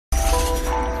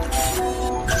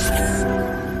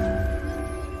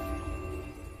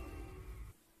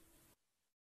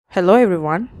Hello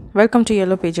everyone, welcome to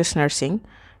Yellow Pages Nursing.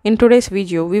 In today's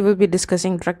video, we will be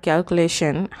discussing drug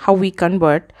calculation, how we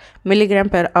convert milligram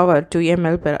per hour to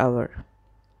ml per hour.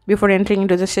 Before entering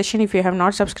into the session, if you have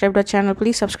not subscribed our channel,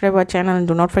 please subscribe our channel and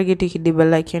do not forget to hit the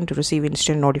bell icon to receive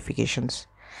instant notifications.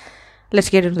 Let's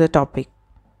get into the topic.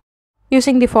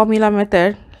 Using the formula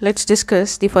method, let's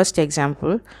discuss the first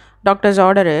example. Doctor's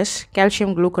order is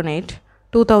calcium gluconate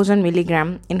 2000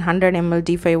 mg in 100 ml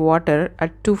D5 water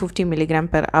at 250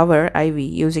 mg per hour IV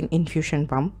using infusion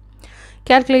pump.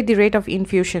 Calculate the rate of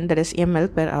infusion, that is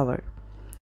ml per hour.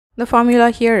 The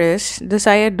formula here is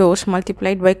desired dose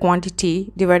multiplied by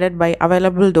quantity divided by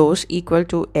available dose equal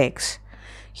to X.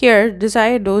 Here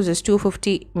desired dose is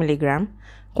 250 mg,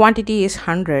 quantity is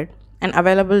 100 and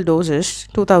available dose is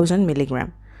 2000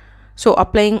 mg. So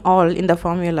applying all in the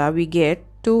formula, we get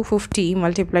 250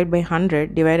 multiplied by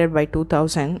 100 divided by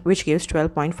 2000, which gives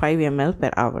 12.5 ml per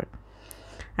hour.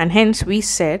 And hence we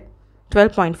set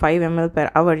 12.5 ml per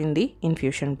hour in the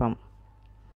infusion pump.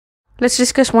 Let's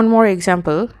discuss one more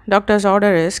example. Doctor's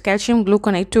order is calcium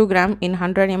gluconate 2 gram in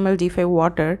 100 ml D5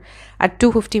 water at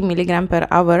 250 mg per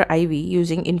hour IV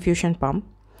using infusion pump.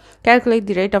 Calculate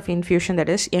the rate of infusion, that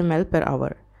is ml per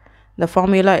hour. The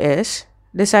formula is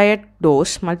desired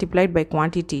dose multiplied by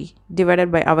quantity divided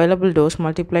by available dose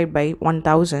multiplied by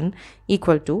 1000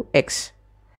 equal to X.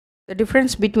 The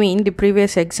difference between the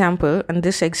previous example and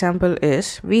this example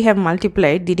is we have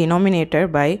multiplied the denominator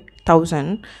by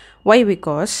 1000. Why?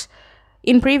 Because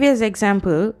in previous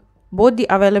example, both the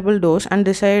available dose and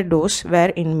desired dose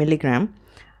were in milligram,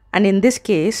 and in this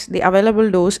case the available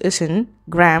dose is in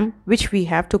gram, which we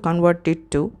have to convert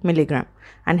it to milligram,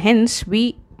 and hence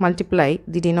we multiply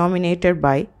the denominator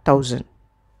by 1000.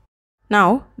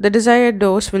 Now the desired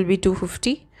dose will be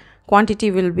 250,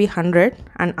 quantity will be 100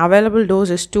 and available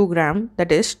dose is 2 gram,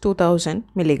 that is 2000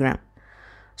 milligram.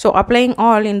 So applying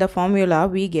all in the formula,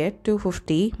 we get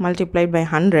 250 multiplied by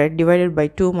 100 divided by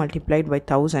 2 multiplied by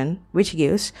 1000, which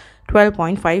gives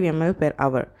 12.5 ml per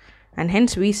hour, and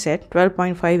hence we set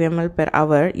 12.5 ml per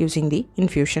hour using the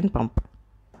infusion pump.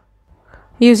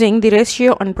 Using the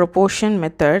ratio and proportion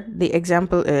method, the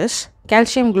example is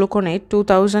calcium gluconate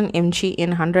 2000 mg in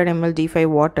 100 ml D5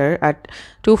 water at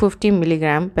 250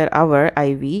 mg per hour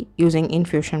IV using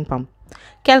infusion pump.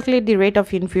 Calculate the rate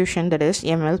of infusion, that is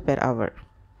ml per hour.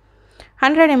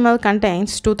 100 ml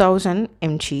contains 2000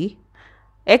 mg,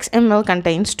 X ml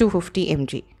contains 250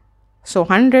 mg. So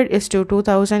 100 is to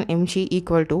 2000 mg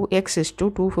equal to X is to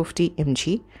 250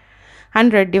 mg.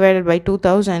 100 divided by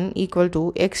 2000 equal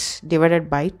to X divided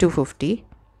by 250.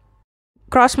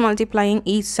 Cross multiplying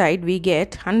each side, we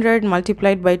get 100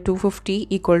 multiplied by 250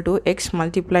 equal to X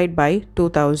multiplied by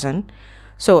 2000.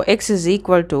 So X is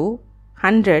equal to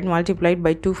 100 multiplied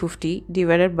by 250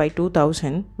 divided by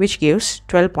 2000, which gives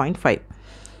 12.5.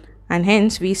 And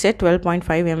hence we set 12.5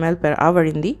 ml per hour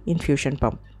in the infusion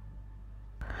pump.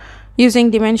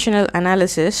 Using dimensional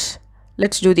analysis,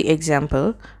 let's do the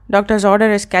example. Doctor's order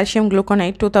is calcium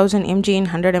gluconate 2000 mg in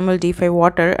 100 ml D5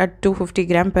 water at 250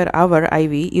 gram per hour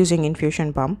IV using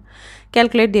infusion pump.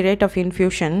 Calculate the rate of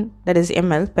infusion, that is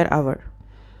ml per hour.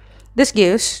 This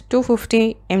gives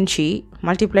 250 mg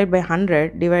multiplied by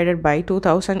 100 divided by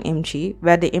 2000 mg,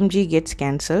 where the mg gets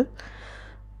cancelled.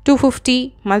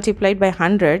 250 multiplied by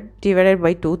 100 divided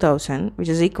by 2000, which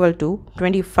is equal to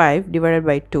 25 divided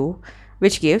by 2,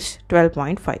 which gives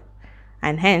 12.5.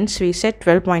 And hence we set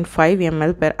 12.5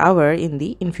 ml per hour in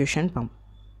the infusion pump.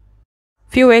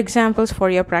 Few examples for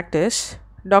your practice.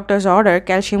 Doctor's order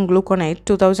calcium gluconate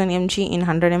 2000 mg in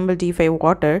 100 ml D5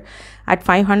 water at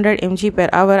 500 mg per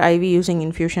hour IV using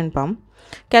infusion pump.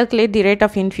 Calculate the rate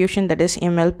of infusion, that is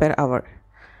ml per hour.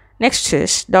 Next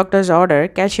is doctor's order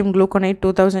calcium gluconate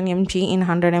 2000 mg in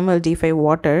 100 ml D5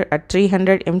 water at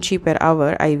 300 mg per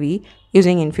hour IV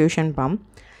using infusion pump.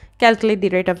 Calculate the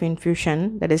rate of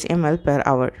infusion, that is ml per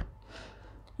hour.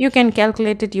 You can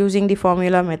calculate it using the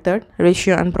formula method,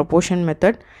 ratio and proportion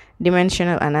method,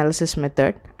 dimensional analysis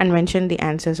method, and mention the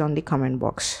answers on the comment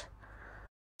box.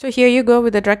 So here you go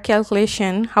with the drug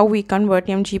calculation, how we convert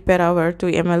mg per hour to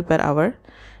ml per hour.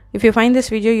 If you find this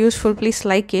video useful, please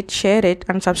like it, share it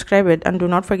and subscribe it, and do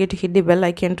not forget to hit the bell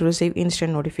icon to receive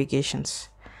instant notifications.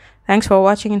 Thanks for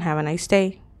watching and have a nice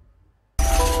day.